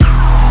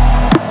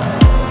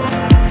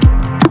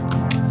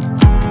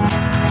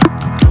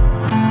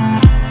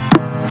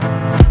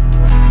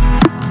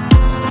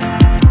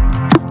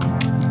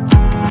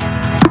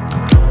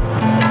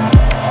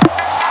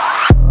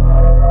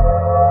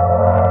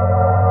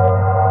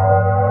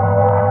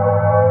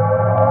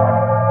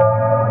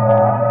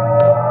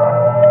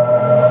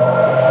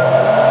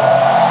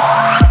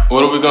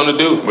we gonna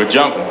do? We're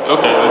jumping.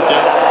 Okay, let's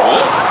jump.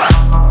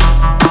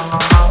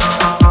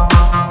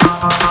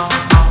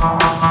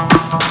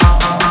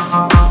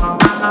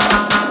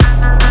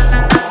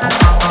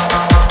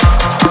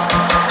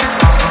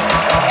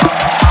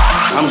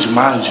 I'm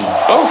JuMunGEE.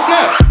 Oh,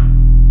 snap.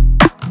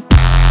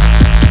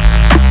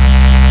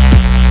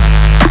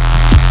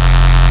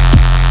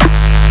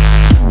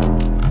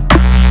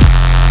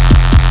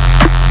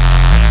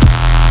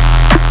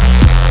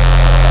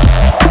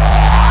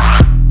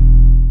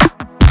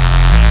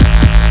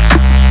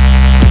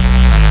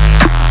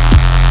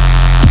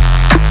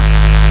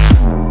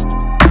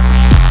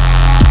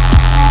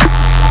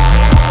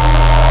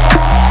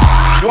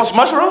 You want some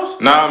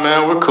mushrooms? Nah,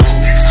 man, we're cool.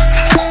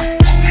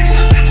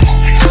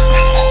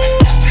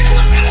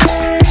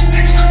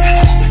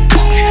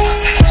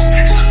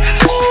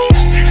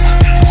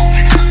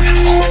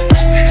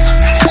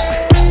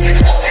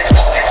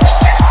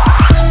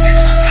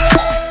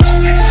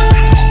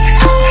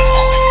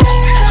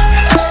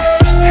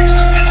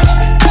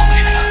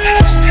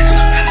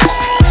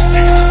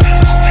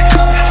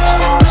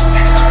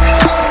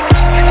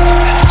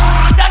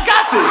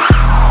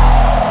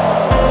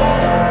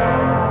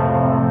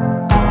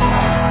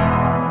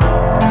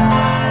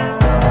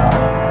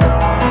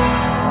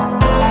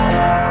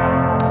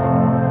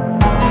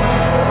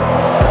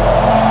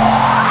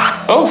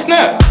 Oh,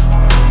 snap.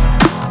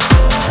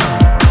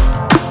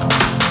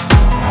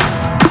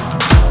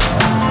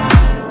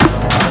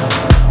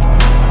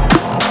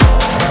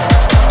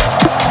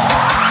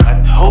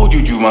 I told you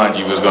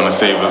JuMunGEE was gonna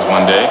save us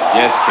one day.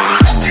 Yes,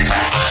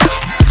 Kenny.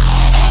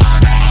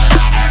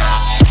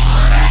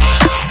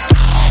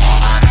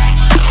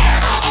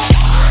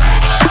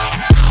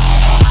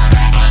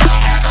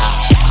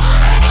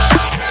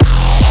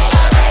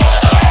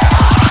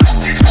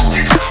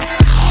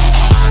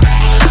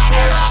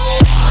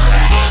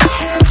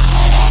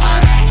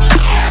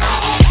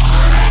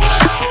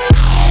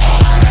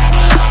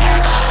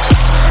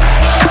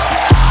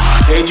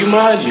 Hey,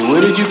 JuMunGEE,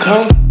 where did you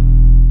come?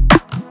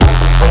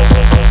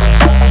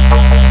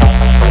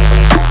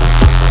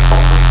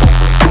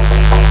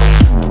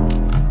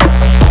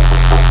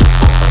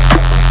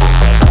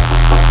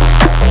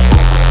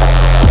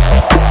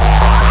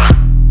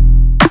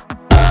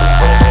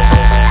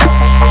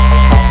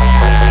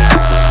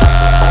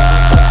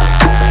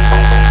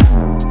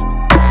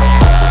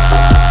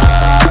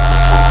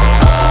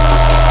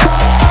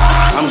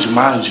 I'm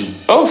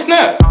JuMunGEE. Oh,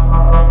 snap.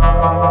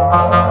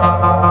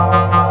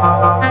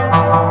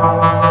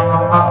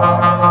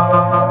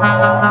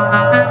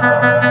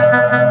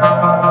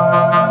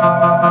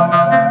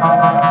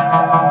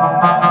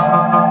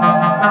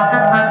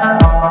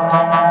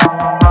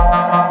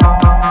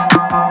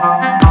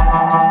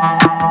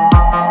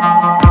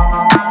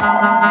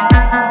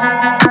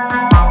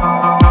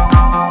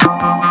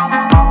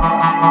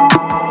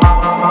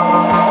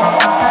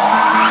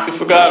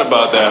 Forgot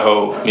about that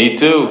hoe. Me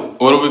too.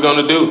 What are we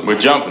gonna do? We're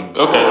jumping.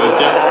 Okay, let's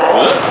jump.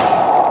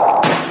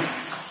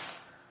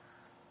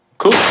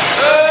 Cool.